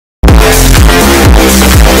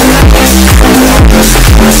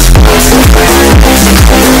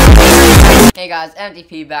guys,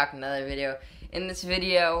 MTP back with another video. In this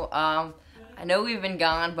video, I know we've been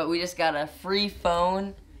gone, but we just got a free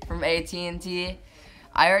phone from AT&T.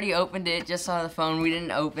 I already opened it, just saw the phone. We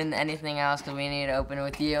didn't open anything else because we needed to open it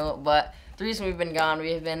with you. But the reason we've been gone,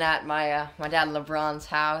 we've been at my my dad LeBron's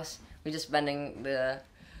house. We're just spending the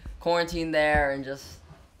quarantine there and just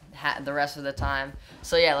the rest of the time.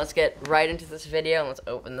 So yeah, let's get right into this video and let's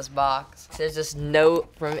open this box. There's this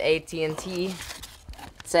note from AT&T. It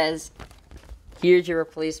says, here's your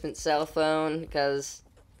replacement cell phone, because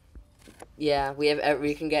yeah,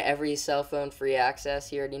 we can get every cell phone free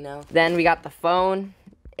access, you already know. Then we got the phone,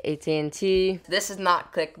 AT&T. This is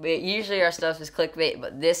not clickbait. Usually our stuff is clickbait,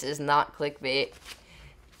 but this is not clickbait.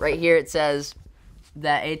 Right here it says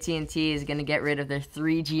that AT&T is gonna get rid of their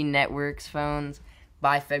 3G networks phones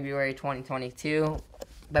by February 2022,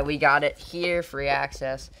 but we got it here, free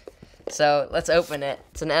access. So let's open it.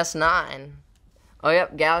 It's an S9. Oh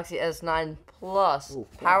yep, Galaxy S9 Plus,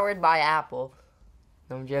 powered by Apple.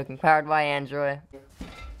 No, I'm joking, powered by Android.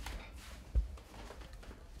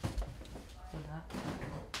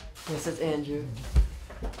 This is Andrew.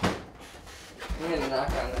 I'm gonna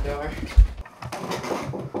knock on the door.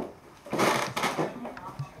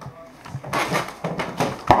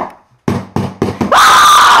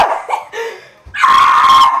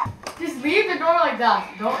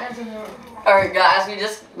 Don't answer the door. Alright guys, we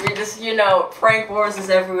just, you know, prank wars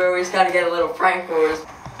is everywhere. We just gotta get a little prank wars.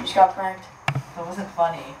 You just got pranked. That wasn't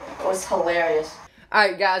funny. It was hilarious.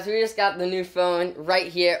 Alright guys, we just got the new phone right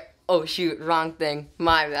here. Oh shoot, wrong thing.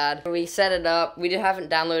 My bad. We set it up. We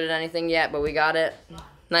haven't downloaded anything yet, but we got it.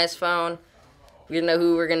 Nice phone. We don't know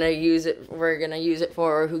who we're gonna use it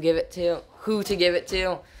for, or who to give it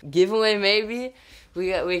to. Giveaway maybe.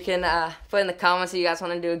 We can put in the comments if you guys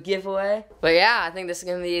want to do a giveaway. But yeah, I think this is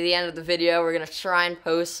going to be the end of the video. We're going to try and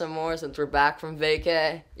post some more since we're back from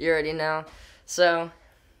vacay. You already know. So,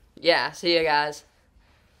 yeah, see you guys.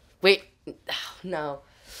 Wait, no.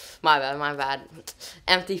 My bad.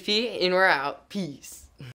 MTP, and we're out. Peace.